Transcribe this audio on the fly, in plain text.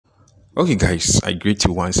Okay, guys, I greet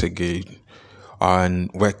you once again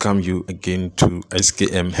and welcome you again to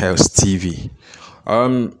S.K.M Health TV.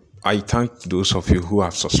 I thank those of you who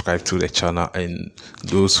have subscribed to the channel and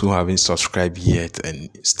those who haven't subscribed yet and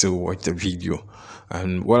still watch the video.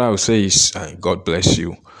 And what I will say is, God bless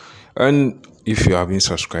you. And if you haven't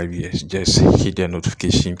subscribed yet, just hit the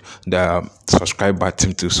the subscribe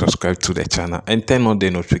button to subscribe to the channel and turn on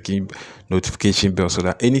the notification bell so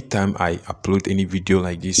that anytime I upload any video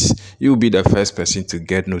like this, you'll be the first person to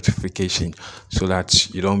get notification so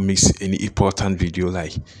that you don't miss any important video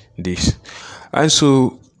like this. And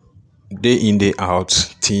so day in, day out,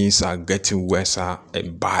 things are getting worse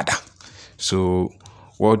and badder. So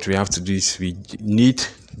what we have to do is we need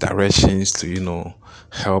directions to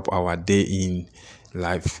help our day in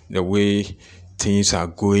life. The way things are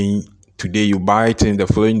going today, you buy things, the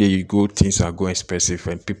following day you go, things are going expensive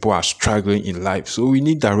and people are struggling in life. So we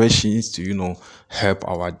need directions to help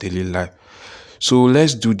our daily life. So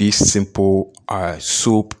let's do this simple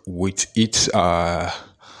soap with it. I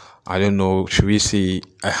don't know, should we say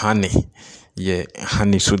a honey? Yeah,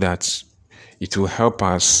 honey, so that it will help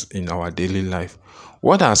us in our daily life.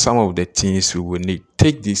 What are some of the things we will need?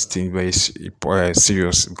 Take this thing very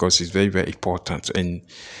serious because it's very, very important, and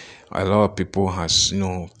a lot of people has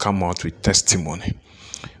come out with testimony.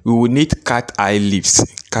 We will need cat eye leaves,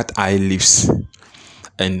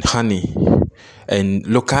 and honey, and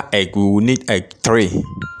local egg. We will need egg three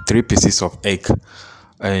pieces of egg,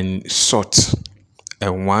 and salt,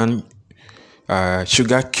 and one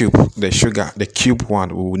sugar cube. The cube one,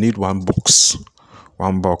 we will need one box,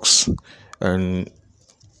 and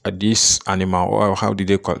this animal, or how did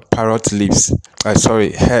they call it? Parrot leaves.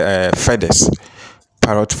 Sorry, feathers.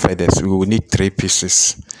 Parrot feathers. We will need three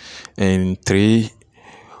pieces, and three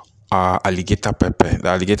alligator pepper. The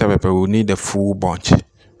alligator pepper, we will need a full bunch.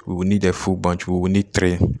 We will need a full bunch. We will need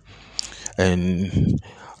three, and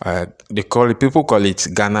people call it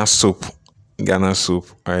Ghana soup. Ghana soup,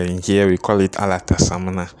 and here we call it alata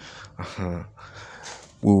samana.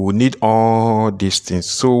 We will need all these things.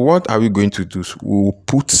 So what are we going to do? We will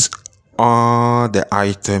put all the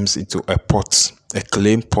items into a pot, a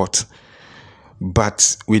clean pot.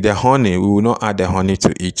 But with the honey, we will not add the honey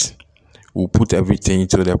to it. We'll put everything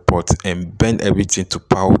into the pot and burn everything to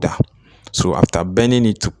powder. So after burning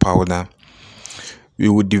it to powder, we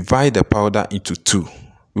will divide the powder into two.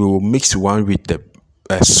 We will mix one with the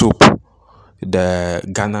soap, the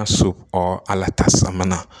Ghana soup or alata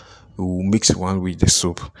samana. We will mix one with the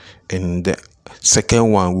soup, and the second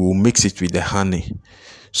one we will mix it with the honey.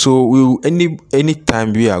 So we will,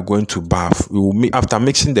 anytime we are going to bath, we will after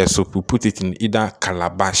mixing the soup, we put it in either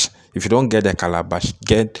calabash. If you don't get the calabash,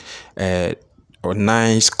 get a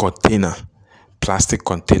nice container, plastic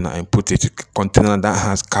container, and put it container that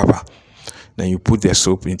has cover. Then you put the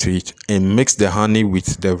soap into it and mix the honey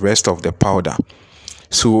with the rest of the powder.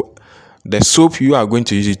 So the soap, you are going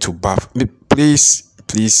to use it to bath.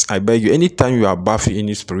 Please, I beg you, anytime you are bathing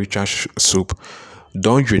any spiritual soap,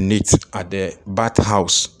 don't urinate at the bath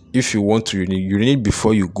house. If you want to urinate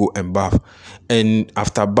before you go and bath, and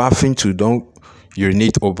after bathing too, don't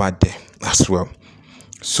urinate over there as well.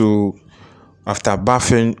 So after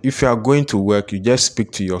bathing, if you are going to work, you just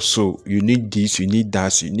speak to your soul. You need this, you need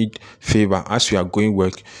that, you need favor. As you are going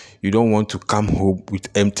work, you don't want to come home with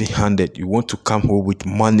empty-handed. You want to come home with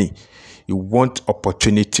money. You want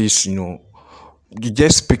opportunities, you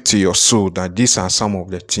just speak to your soul that these are some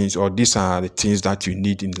of the things, or these are the things that you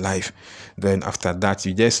need in life. Then after that,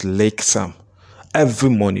 you just lake some. Every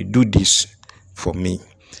morning, do this for me.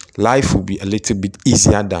 Life will be a little bit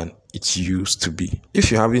easier than it used to be.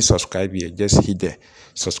 If you haven't subscribed yet, just hit the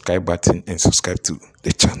subscribe button and subscribe to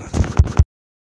the channel.